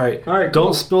 All right. All right, Don't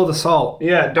cool. spill the salt.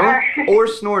 Yeah, don't or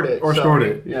snort it. Or snort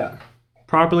it. Yeah.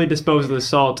 Properly dispose of the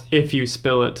salt if you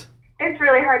spill it. It's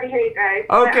really hard to hear you guys.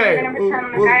 but Okay, I'm gonna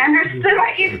pretend well- like I understood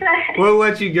what you said. We'll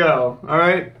let you go. All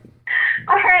right.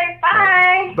 All right,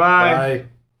 bye. Bye. Bye.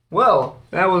 Well,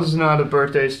 that was not a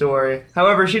birthday story.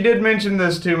 However, she did mention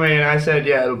this to me, and I said,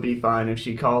 yeah, it'll be fine if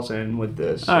she calls in with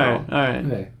this. So. Alright.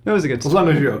 Hey, It was a good as story.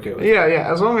 long as you're okay with it.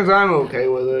 Yeah, as long as I'm okay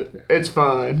with it, it's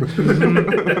fine.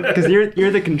 Because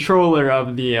you're the controller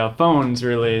of the phones,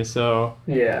 really, so...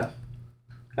 Yeah.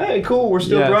 Hey, cool, we're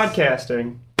still Yes.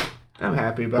 broadcasting. I'm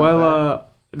happy about that. Well,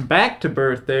 back to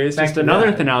birthdays. Back Just to another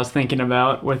that. thing I was thinking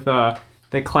about with the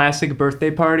classic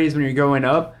birthday parties when you're going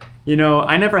up. You know,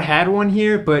 I never had one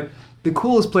here, but the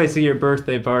coolest place to get your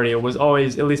birthday party was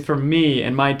always, at least for me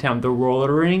in my town, the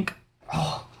roller rink.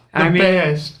 The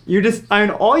best.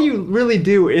 All you really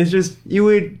do is just, you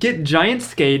would get giant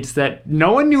skates that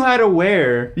no one knew how to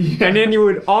wear, Yeah. and then you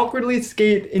would awkwardly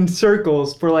skate in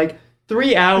circles for like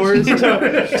 3 hours to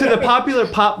the popular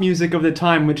pop music of the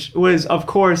time, which was, of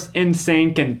course,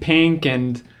 NSYNC and Pink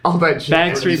and All that shit.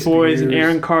 Backstreet Boys and Spears.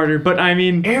 Aaron Carter. But I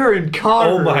mean, Aaron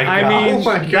Carter. Oh my I God. mean, Oh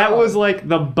my God. that was like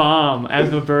the bomb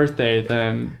as a birthday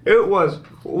then. It was.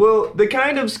 Well, the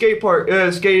kind of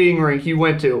skating rink you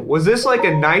went to, was this like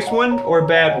a nice one or a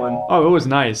bad one? Oh, it was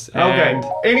nice. Okay. And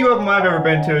Any of them I've ever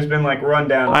been to has been like run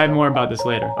down. I have more about this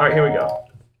later. All right, here we go.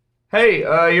 Hey,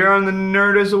 you're on the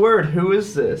Nerd is a Word. Who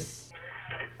is this?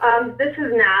 This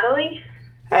is Natalie.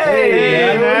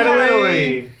 Hey,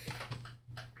 Natalie.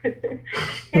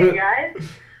 Hey guys.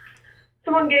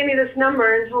 Someone gave me this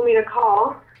number and told me to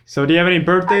call. So, do you have any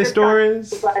birthday stories?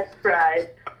 Surprise.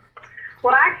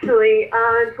 Well, actually,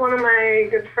 it's one of my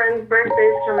good friend's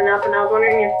birthdays coming up, and I was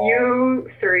wondering if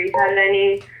you three had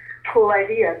any cool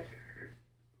ideas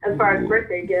as far as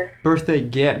birthday gifts. Birthday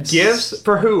gifts. Gifts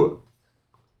for who?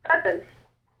 Presents.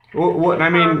 What? I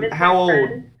mean, It's how my old?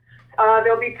 friend.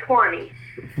 They'll be 20.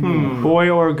 Boy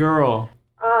or girl?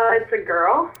 It's a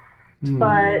girl,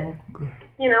 but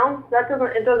you know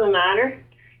it doesn't matter.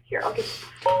 Here, I'll get.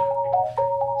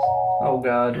 Oh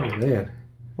God, Oh man.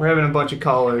 we're having a bunch of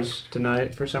callers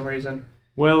tonight for some reason.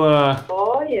 Well,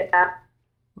 Oh yeah.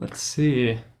 let's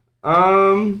see.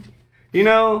 You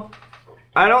know,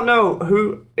 I don't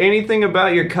know anything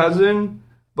about your cousin,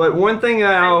 but one thing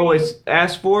that I always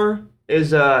ask for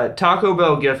is Taco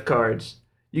Bell gift cards.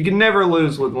 You can never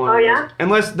lose with one Oh, of those. yeah?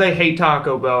 Unless they hate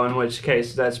Taco Bell, in which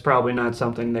case that's probably not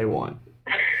something they want.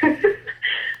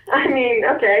 I mean,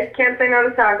 okay, can't say no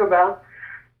to Taco Bell.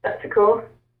 That's cool.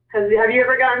 Have you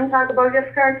ever gotten Taco Bell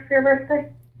gift cards for your birthday?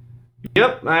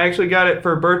 Yep, I actually got it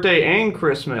for birthday and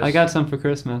Christmas. I got some for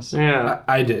Christmas. Yeah.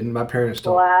 I didn't. My parents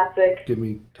don't Classic. give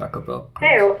me Taco Bell.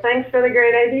 Hey, well, thanks for the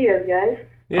great ideas, guys.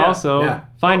 Yeah. Also, Yeah.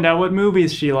 find out what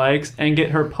movies she likes and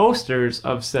get her posters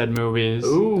of said movies.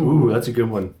 Ooh. Ooh, that's a good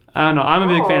one. I don't know. I'm a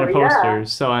big fan of Oh, yeah.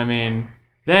 posters, so I mean,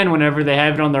 then whenever they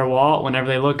have it on their wall, whenever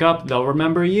they look up, they'll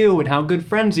remember you and how good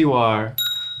friends you are.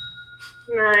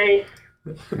 Nice.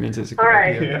 That means it's a good All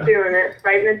right, idea. Yeah. doing it.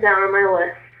 Writing it down on my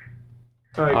list.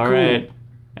 All right. All cool. right.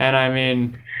 And I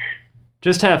mean,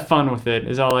 just have fun with it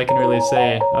is all I can really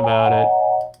say about it.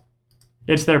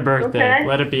 It's their birthday. Okay.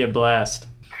 Let it be a blast.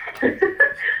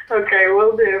 Okay,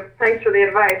 will do. Thanks for the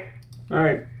advice. All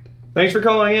right. Thanks for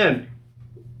calling in.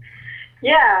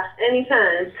 Yeah,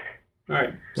 anytime. All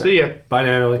right. See ya. Bye,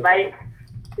 Natalie. Bye.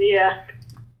 See ya.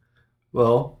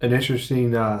 Well, an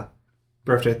interesting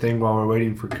birthday thing while we're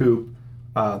waiting for Coop.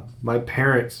 My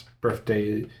parents'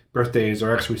 birthdays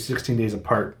are actually 16 days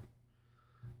apart,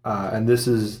 and this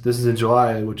is in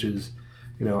July, which is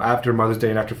after Mother's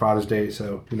Day and after Father's Day.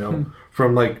 So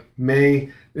from like May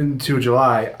into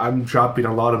July, I'm dropping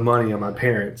a lot of money on my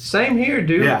parents. Same here,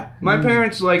 dude. Yeah. My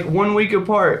parents like 1 week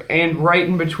apart and right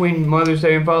in between Mother's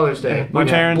Day and Father's Day. My which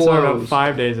parents are about blows.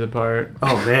 5 days apart.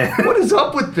 Oh man. What is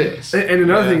up with this? And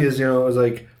another thing is, it was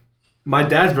my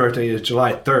dad's birthday is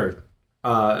July 3rd.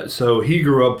 So he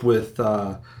grew up with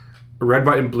red,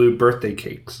 white, and blue birthday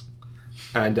cakes.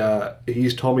 And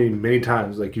he's told me many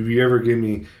times, like, if you ever give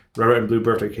me red, white, and blue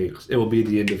birthday cakes, it will be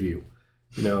the end of you.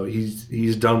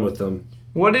 He's done with them.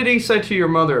 What did he say to your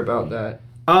mother about that?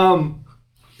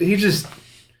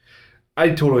 I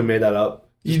totally made that up.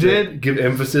 You Just to did? give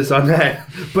emphasis on that.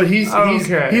 But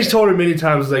Okay. he's told her many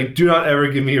times, like, do not ever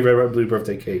give me a red, white, and blue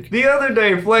birthday cake. The other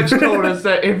day, Fletch told us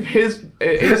that he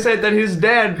said that his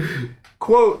dad,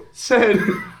 quote, said,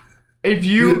 if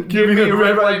you give me a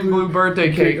red, white, and blue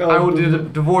birthday cake, I will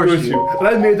divorce you. And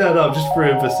I made that up just for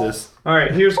emphasis. All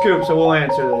right, here's Coop, so we'll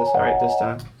answer this. All right, this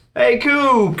time. Hey,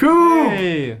 Coop!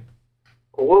 Hey!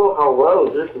 Whoa, hello,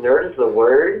 is this Nerd is the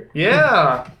Word?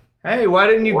 Yeah. Hey, why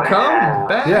didn't you Wow. come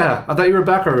back? Yeah, I thought you were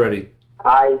back already.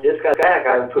 I just got back.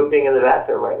 I'm pooping in the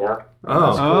bathroom right now.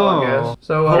 Oh. Cool, I guess.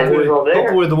 So, And who's all there?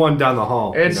 Hopefully the one down the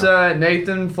hall. it's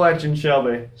Nathan, Fletch, and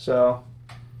Shelby. So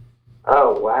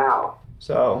Oh, wow.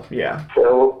 Yeah.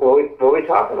 So, what are we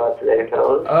talking about today,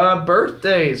 fellas?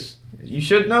 Birthdays. You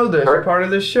should know this. You're part of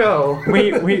the show.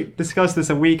 We discussed this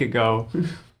a week ago.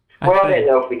 Well, I didn't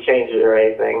know if we changed it or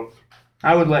anything.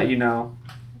 I would let you know.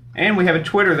 And we have a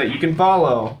Twitter that you can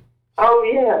follow.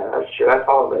 Oh, yeah, that's true. I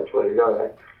follow that Twitter, don't I?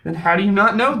 Then how do you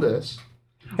not know this?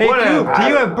 Hey, Whatever. Coop, do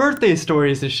you have birthday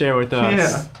stories to share with us?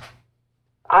 Yeah.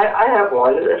 I have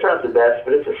one. It's not the best,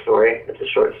 but it's a story. It's a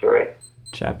short story.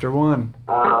 Chapter 1.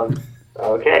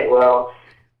 Okay, well,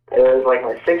 it was like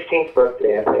my 16th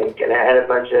birthday, I think, and I had a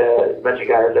bunch of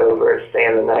guys over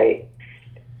staying the night.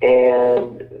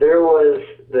 And there was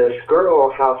this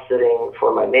girl house sitting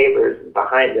for my neighbors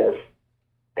behind us,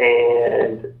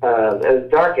 and it was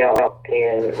dark out,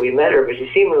 and we met her, but she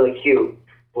seemed really cute,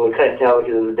 but we couldn't tell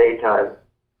because it was daytime.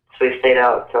 So we stayed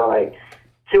out till like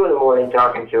 2 in the morning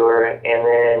talking to her, and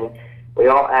then we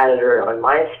all added her on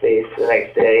MySpace the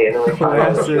next day, and then we found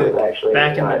out that she was actually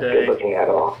Back in the not day. good looking at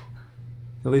all.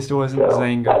 At least it wasn't So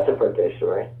Zanga. that's a birthday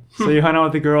story. So you hung out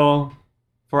with the girl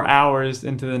for hours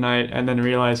into the night and then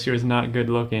realized she was not good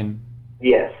looking.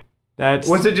 Yes. That's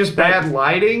Was it just bad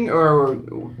lighting or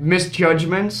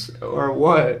misjudgments or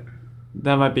what?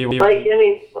 that might be weird. I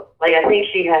think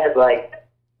she had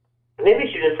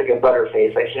maybe she was just like a butter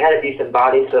face. Like she had a decent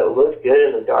body, so it looked good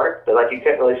in the dark, but like you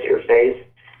couldn't really see her face.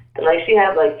 And like she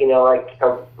had like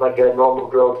a normal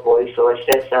girl's voice, so like she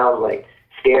didn't sound like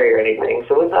scary or anything.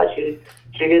 So we thought she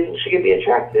could be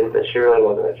attractive, but she really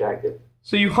wasn't attractive.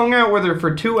 So you hung out with her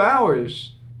for 2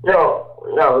 hours. No.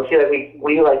 See, like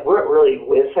we weren't really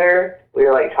with her. We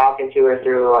were like talking to her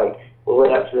through we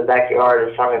went up to the backyard and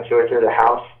was talking to her through the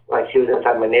house. Like she was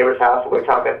inside my neighbor's house, and we were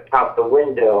talking out the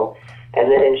window. And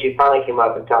then she finally came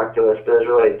up and talked to us, but it was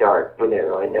really dark. We didn't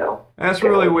really know. That's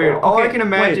really weird. All I Okay, can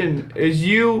imagine is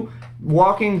you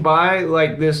walking by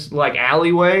like this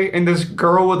alleyway and this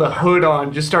girl with a hood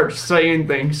on just starts saying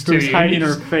things to Who's you. hiding You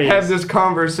her just face. Have this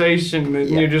conversation and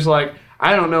you're just like,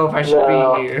 I don't know if I should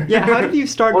No. be here. Yeah, how did you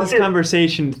start Well, this dude-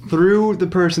 conversation through the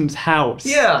person's house?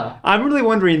 Yeah. I'm really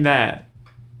wondering that.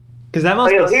 Because that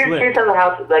must Okay, be here's slick. how the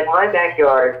house. Like my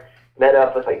backyard met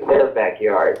up with their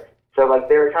backyard, so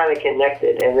they were kind of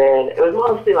connected. And then it was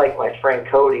mostly my friend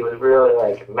Cody was really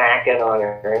macking on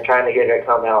her and trying to get her to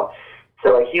come out.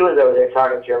 So he was over there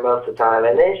talking to her most of the time,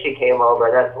 and then she came over,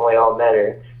 and that's when we all met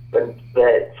her. But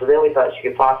so then we thought she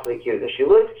could possibly be cute. She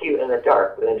looked cute in the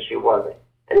dark, but then she wasn't.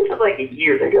 And this was like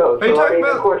years ago. Are you So I talking mean,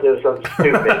 about- of course, it was something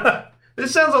stupid.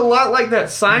 This sounds a lot like that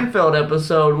Seinfeld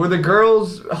episode where the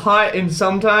girl's hot in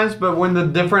sometimes, but when the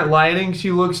different lighting,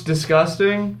 she looks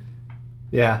disgusting.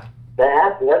 Yeah.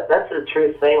 That's the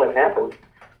truth thing that happens.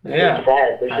 Yeah. It's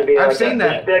sad. There should be I've like seen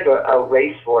that. There should be like a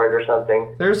race for it or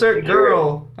something. There's that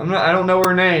girl. I don't know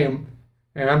her name,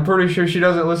 and I'm pretty sure she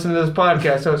doesn't listen to this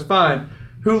podcast, so it's fine.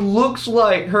 Who looks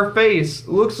like her face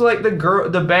looks like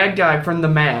the bad guy from The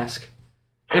Mask.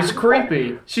 It's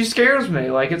creepy. She scares me.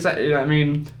 Like I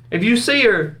mean, if you see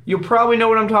her, you'll probably know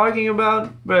what I'm talking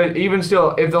about. But even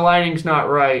still, if the lighting's not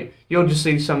right, you'll just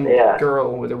see some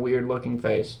girl with a weird looking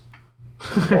face.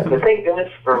 But thank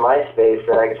goodness for MySpace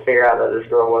that I could figure out that this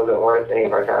girl wasn't worth any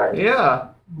of our time. Yeah.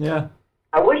 Yeah.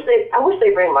 I wish they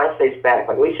bring MySpace back.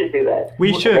 Like we should do that.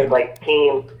 We should. Make like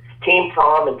Team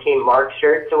Tom and Team Mark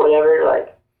shirts or whatever.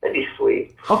 Like that'd be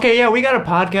sweet. Okay, yeah, we got a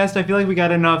podcast. I feel like we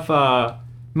got enough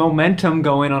momentum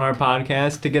going on our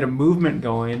podcast to get a movement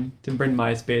going to bring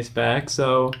MySpace back.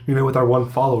 So With our one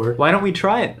follower. why don't we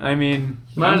try it? I mean,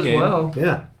 Might I'm as game. well.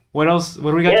 Yeah. What else?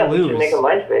 What do we got Yeah, to we lose? should make a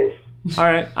MySpace. All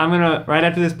right, I'm gonna right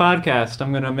after this podcast.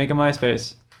 I'm gonna make a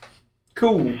MySpace.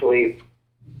 Cool. Sweet.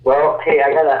 Well, hey,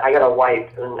 I gotta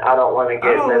wipe, and I don't want to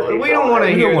get messy. We don't want to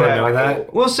We hear don't want to that. know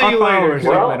that. We'll see Our you later. followers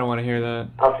Well- certainly don't want to hear that.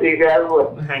 I'll see you guys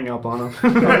later. Hang up on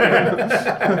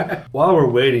him. While we're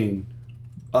waiting,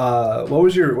 what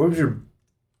was your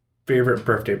favorite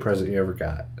birthday present you ever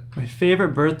got? My favorite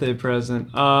birthday present.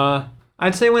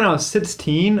 I'd say when I was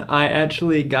 16, I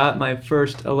actually got my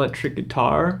first electric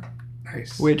guitar,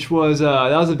 Nice. which was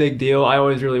that was a big deal. I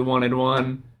always really wanted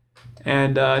one,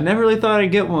 and never really thought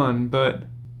I'd get one. But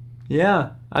yeah,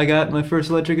 I got my first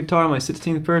electric guitar on my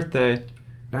 16th birthday,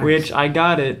 Nice. which I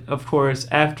got it, of course,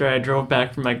 after I drove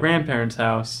back from my grandparents'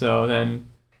 house. So then,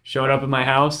 showed up at my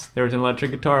house, there was an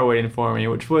electric guitar waiting for me,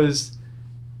 which was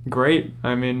great.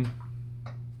 I mean,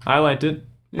 I liked it.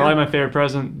 Probably my favorite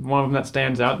present, one of them that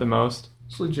stands out the most.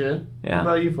 It's legit. Yeah. What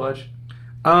about you, Fletch?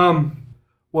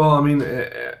 Well, I mean,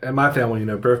 in my family,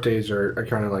 birthdays are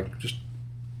kind of like just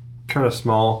kind of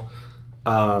small.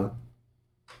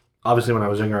 Obviously, when I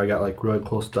was younger, I got like really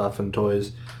cool stuff and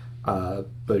toys.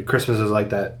 But Christmas is like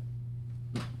that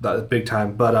big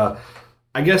time. But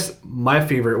I guess my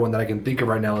favorite one that I can think of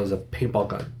right now is a paintball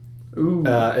gun. Ooh.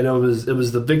 And it was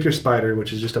the Victor Spider,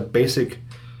 which is just a basic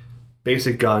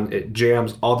gun. It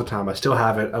jams all the time. I still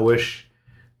have it.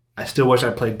 I still wish I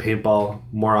played paintball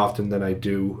more often than I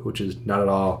do, which is not at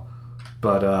all.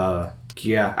 But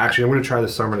yeah, actually, I'm gonna try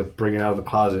this summer to bring it out of the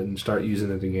closet and start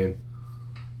using it again.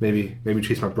 Maybe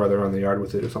chase my brother around the yard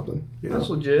with it or something. That's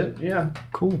legit. Yeah.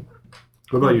 Cool.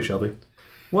 What about you, Shelby?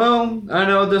 Well, I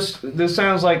know this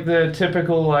sounds like the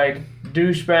typical like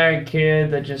douchebag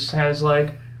kid that just has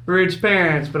like rich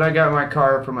parents, but I got my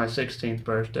car for my 16th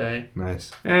birthday.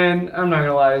 Nice. And I'm not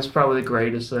gonna lie, it's probably the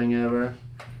greatest thing ever.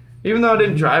 Even though I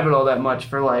didn't drive it all that much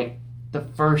for like the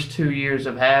first 2 years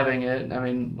of having it. I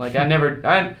mean, like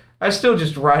I still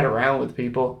just ride around with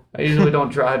people. I usually don't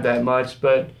drive that much,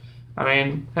 but I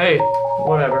mean, hey,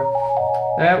 whatever.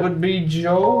 That would be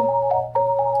Joel.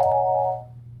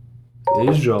 It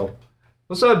is Joel.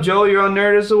 What's up, Joel? You're on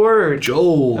Nerd is the Word.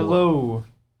 Joel. Hello.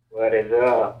 What is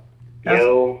up,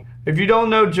 yo? If you don't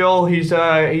know Joel, he's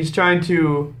trying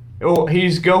to, well,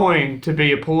 he's going to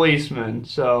be a policeman,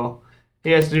 so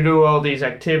he has to do all these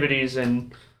activities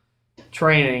and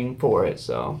training for it.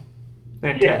 So,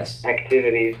 and tests,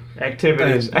 Activities.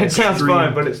 activities. And It sounds extreme-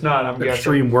 fun, but it's not. I'm guessing.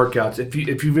 Extreme workouts.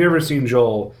 If you've ever seen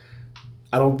Joel,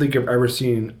 I don't think I've ever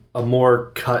seen a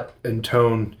more cut and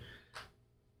tone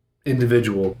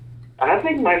individual. I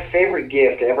think my favorite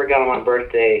gift I ever got on my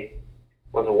birthday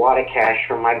was a wad of cash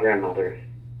from my grandmother.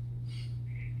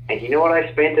 And you know what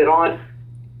I spent it on?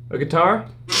 A guitar?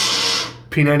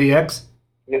 P90X.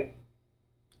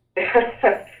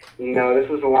 No, this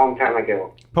was a long time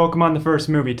ago. Pokemon the first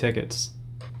movie tickets.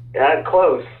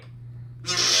 Close.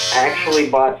 I actually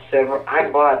bought several. I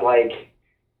bought like,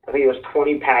 I think it was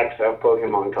 20 packs of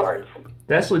Pokemon cards.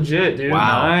 That's legit, dude.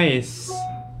 Wow. Nice.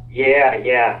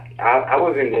 Yeah. I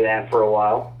was into that for a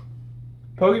while.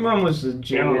 Pokemon was the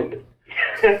jump. And-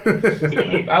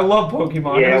 I love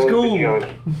Pokemon. yeah, It was it was cool. the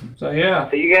junk. So yeah,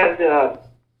 So you guys,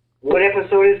 what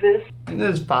episode is this? I think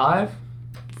there's 5.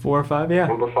 4 or 5, yeah.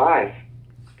 Number 5.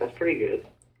 That's pretty good.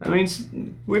 I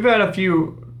mean, we've had a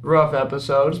few rough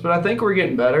episodes, but I think we're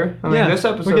getting better. I mean, Yeah, this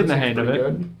episode we're getting the seems hang of pretty it.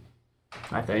 good.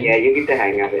 I think. Yeah, you get the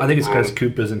hang of it. I think it's because Um,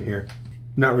 Coop isn't here.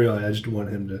 Not really. I just want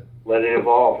him to. Let it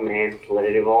evolve, man. Let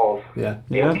it evolve. Yeah.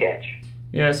 You'll Yeah. catch.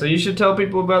 Yeah, so you should tell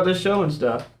people about this show and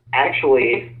stuff.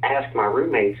 actually asked my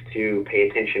roommates to pay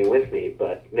attention with me,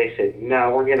 but they said,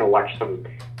 no, we're going to watch some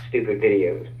stupid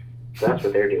videos. So that's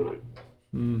what they're doing.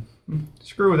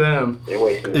 Screw them. They're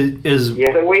wasting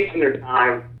they're wasting their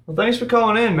time. Well, thanks for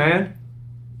calling in, man.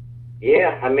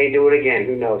 Yeah, I may do it again.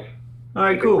 Who knows? All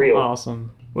right, Keep it cool. real.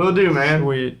 Awesome. Will do, man.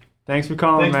 Sweet. Thanks for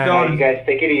calling, Thanks for man. calling. You guys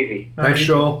take it easy. All right, Thanks,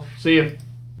 Joel. See you.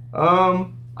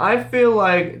 I feel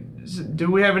like, do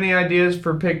we have any ideas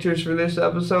for pictures for this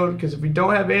episode? Because if we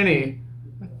don't have any,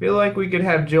 I feel like we could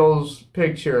have Joel's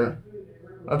picture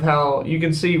of how you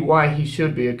can see why he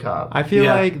should be a cop. I feel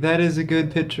Yeah. like that is a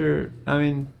good picture. I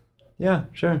mean, yeah,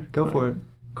 sure. Go for it.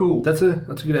 Cool. That's a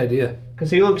good idea. Because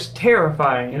he looks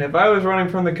terrifying. And if I was running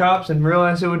from the cops and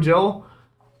realized it was Joel,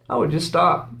 I would just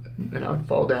stop and I would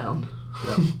fall down.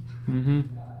 Mm-hmm.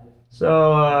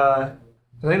 So, I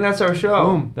think that's our show.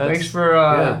 Boom. Thanks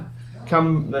for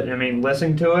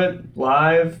listening to it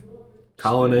live,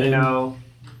 Calling in.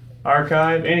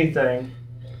 archive, anything.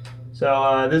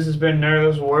 So, this has been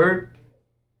Nerdo's Word.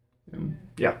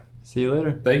 Yeah. See you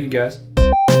later. Thank you, guys.